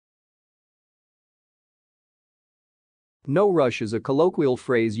No rush is a colloquial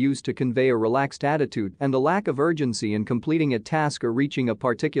phrase used to convey a relaxed attitude and a lack of urgency in completing a task or reaching a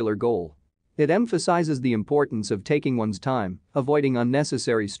particular goal. It emphasizes the importance of taking one's time, avoiding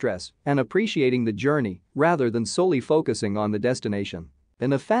unnecessary stress, and appreciating the journey rather than solely focusing on the destination.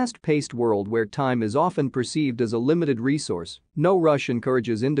 In a fast-paced world where time is often perceived as a limited resource, no rush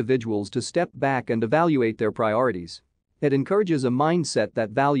encourages individuals to step back and evaluate their priorities. It encourages a mindset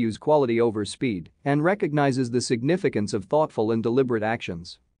that values quality over speed and recognizes the significance of thoughtful and deliberate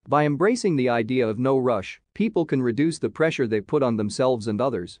actions. By embracing the idea of no rush, people can reduce the pressure they put on themselves and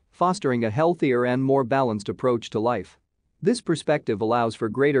others, fostering a healthier and more balanced approach to life. This perspective allows for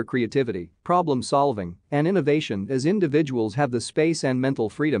greater creativity, problem-solving, and innovation as individuals have the space and mental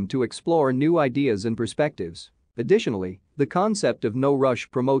freedom to explore new ideas and perspectives. Additionally, the concept of no rush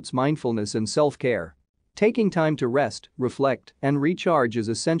promotes mindfulness and self-care. Taking time to rest, reflect, and recharge is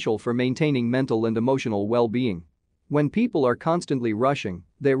essential for maintaining mental and emotional well-being. When people are constantly rushing,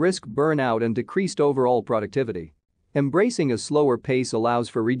 they risk burnout and decreased overall productivity. Embracing a slower pace allows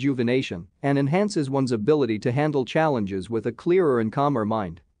for rejuvenation and enhances one's ability to handle challenges with a clearer and calmer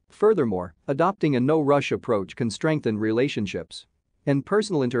mind. Furthermore, adopting a no-rush approach can strengthen relationships. In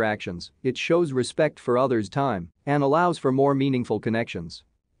personal interactions, it shows respect for others' time and allows for more meaningful connections.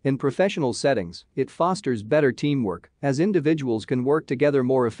 In professional settings, it fosters better teamwork as individuals can work together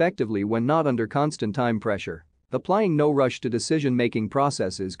more effectively when not under constant time pressure. Applying no rush to decision-making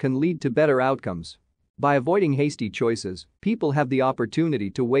processes can lead to better outcomes. By avoiding hasty choices, people have the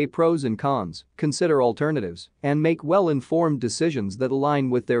opportunity to weigh pros and cons, consider alternatives, and make well-informed decisions that align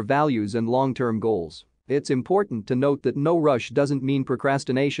with their values and long-term goals. It's important to note that no rush doesn't mean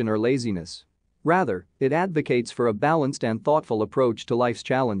procrastination or laziness. Rather, it advocates for a balanced and thoughtful approach to life's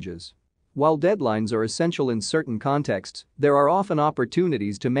challenges. While deadlines are essential in certain contexts, there are often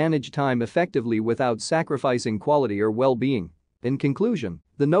opportunities to manage time effectively without sacrificing quality or well-being. In conclusion,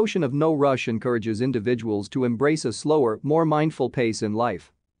 the notion of no rush encourages individuals to embrace a slower, more mindful pace in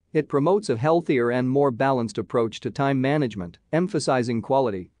life. It promotes a healthier and more balanced approach to time management, emphasizing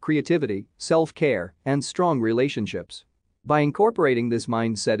quality, creativity, self-care, and strong relationships. By incorporating this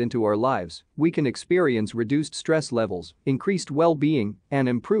mindset into our lives, we can experience reduced stress levels, increased well-being, and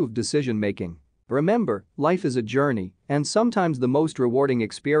improved decision-making. Remember, life is a journey, and sometimes the most rewarding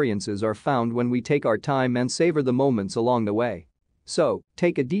experiences are found when we take our time and savor the moments along the way. So,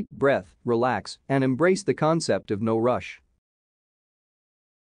 take a deep breath, relax, and embrace the concept of no rush.